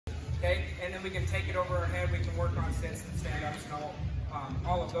okay? And then we can take it over our head, we can work on sits and stand-ups and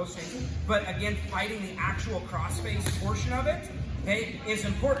all of those things. But again, fighting the actual cross-face portion of it, okay, is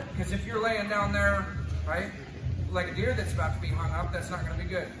important, because if you're laying down there, right, like a deer that's about to be hung up, that's not gonna be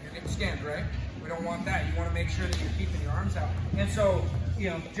good. You're getting skinned, right? We don't want that. You wanna make sure that you're keeping your arms out. And so, you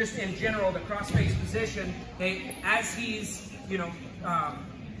know, just in general, the cross-face position, okay, as he's, you know,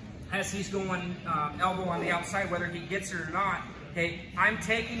 as he's going elbow on the outside, whether he gets it or not, okay, I'm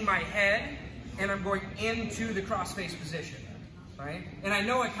taking my head and I'm going into the cross-face position, right? And I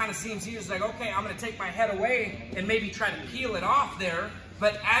know it kind of seems easy, like, okay, I'm gonna take my head away and maybe try to peel it off there,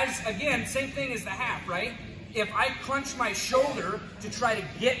 but as, again, same thing as the half, right? If I crunch my shoulder to try to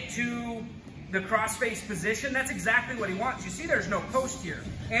get to the cross-face position, that's exactly what he wants. You see there's no post here,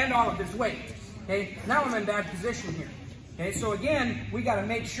 and all of his weight, okay? Now I'm in bad position here. Okay, so again, we got to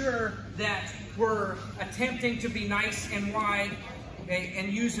make sure that we're attempting to be nice and wide, okay,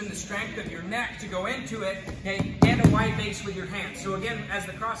 and using the strength of your neck to go into it, okay, and a wide base with your hands. So again, as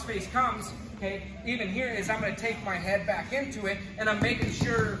the cross face comes, okay, even here is I'm going to take my head back into it, and I'm making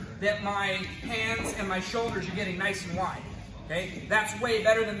sure that my hands and my shoulders are getting nice and wide. Okay, that's way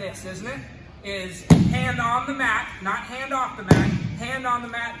better than this, isn't it? Is hand on the mat, not hand off the mat, hand on the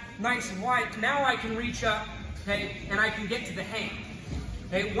mat, nice and wide. Now I can reach up, okay, and I can get to the hand.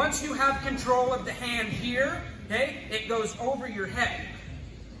 Okay, once you have control of the hand here, okay, it goes over your head.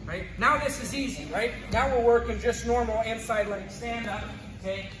 Right? Now this is easy, right? Now we're working just normal inside leg stand up,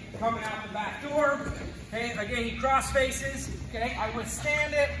 okay, coming out the back door. Okay, again, he cross faces, okay, I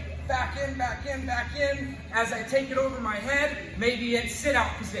withstand it, back in, back in, back in. As I take it over my head, maybe it's sit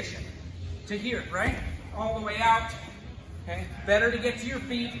out position to here, right? All the way out. Okay, better to get to your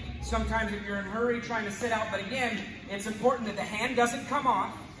feet. Sometimes if you're in a hurry trying to sit out, but again, it's important that the hand doesn't come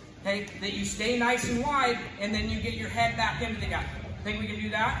off, okay, that you stay nice and wide, and then you get your head back into the guy. Think we can do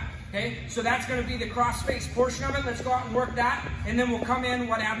that? Okay, so that's going to be the cross-face portion of it. Let's go out and work that, and then we'll come in.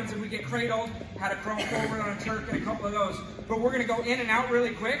 What happens if we get cradled? How to crawl forward on a Turk and a couple of those. But we're going to go in and out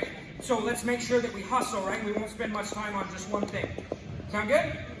really quick, so let's make sure that we hustle, right? We won't spend much time on just one thing. Sound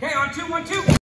good? Okay, on 2, 1, 2.